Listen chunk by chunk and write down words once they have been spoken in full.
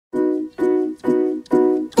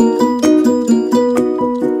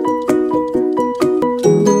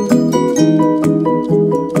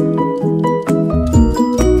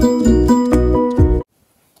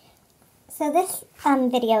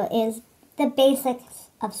video is the basics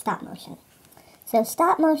of stop motion. So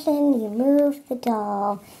stop motion, you move the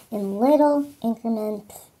doll in little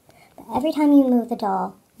increments, but every time you move the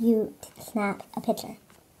doll, you snap a picture.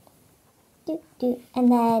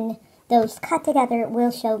 And then those cut together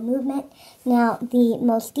will show movement. Now, the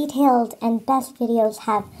most detailed and best videos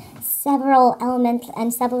have several elements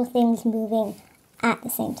and several things moving at the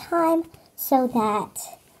same time so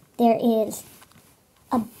that there is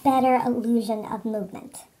a better illusion of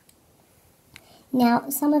movement. Now,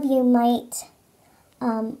 some of you might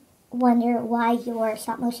wonder why your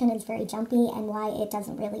stop motion is very jumpy and why it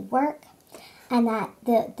doesn't really work. And that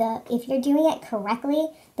if you're doing it correctly,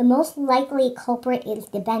 the most likely culprit is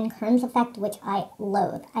the Ben Kearns effect, which I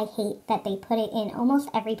loathe. I hate that they put it in almost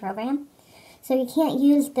every program. So you can't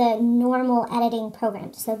use the normal editing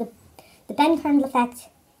programs. So the Ben Kearns effect,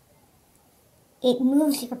 it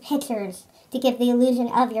moves your pictures to give the illusion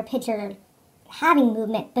of your picture having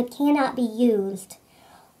movement, but cannot be used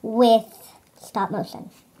with stop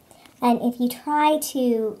motion. And if you try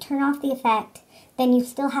to turn off the effect, then you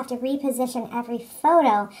still have to reposition every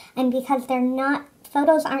photo, and because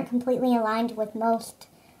photos aren't completely aligned with most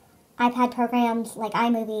iPad programs like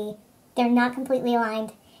iMovie, they're not completely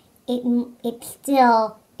aligned, it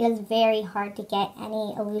still is very hard to get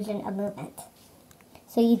any illusion of movement.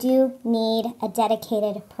 So you do need a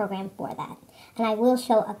dedicated program for that. And I will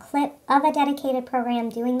show a clip of a dedicated program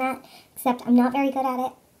doing that, except I'm not very good at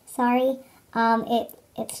it. Sorry.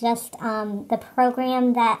 It's just the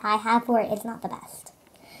program that I have for it is not the best.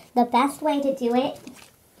 The best way to do it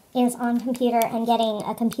is on computer and getting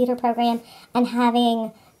a computer program and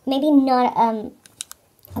having maybe not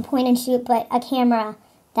a point and shoot, but a camera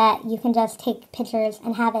that you can just take pictures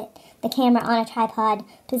and have the camera on a tripod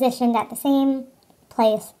positioned at the same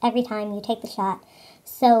place every time you take the shot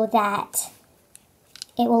so that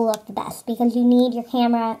it will look the best, because you need your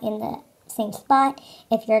camera in the same spot.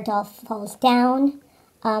 If your doll falls down,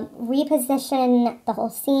 reposition the whole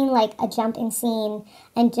scene like a jump-in scene,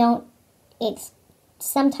 and it's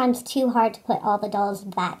sometimes too hard to put all the dolls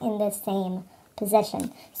back in the same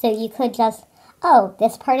position. So you could just,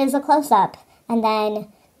 this part is a close-up, and then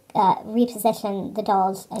reposition the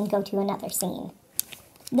dolls and go to another scene.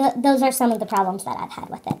 Those are some of the problems that I've had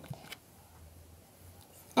with it.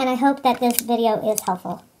 And I hope that this video is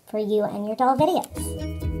helpful for you and your doll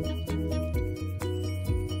videos.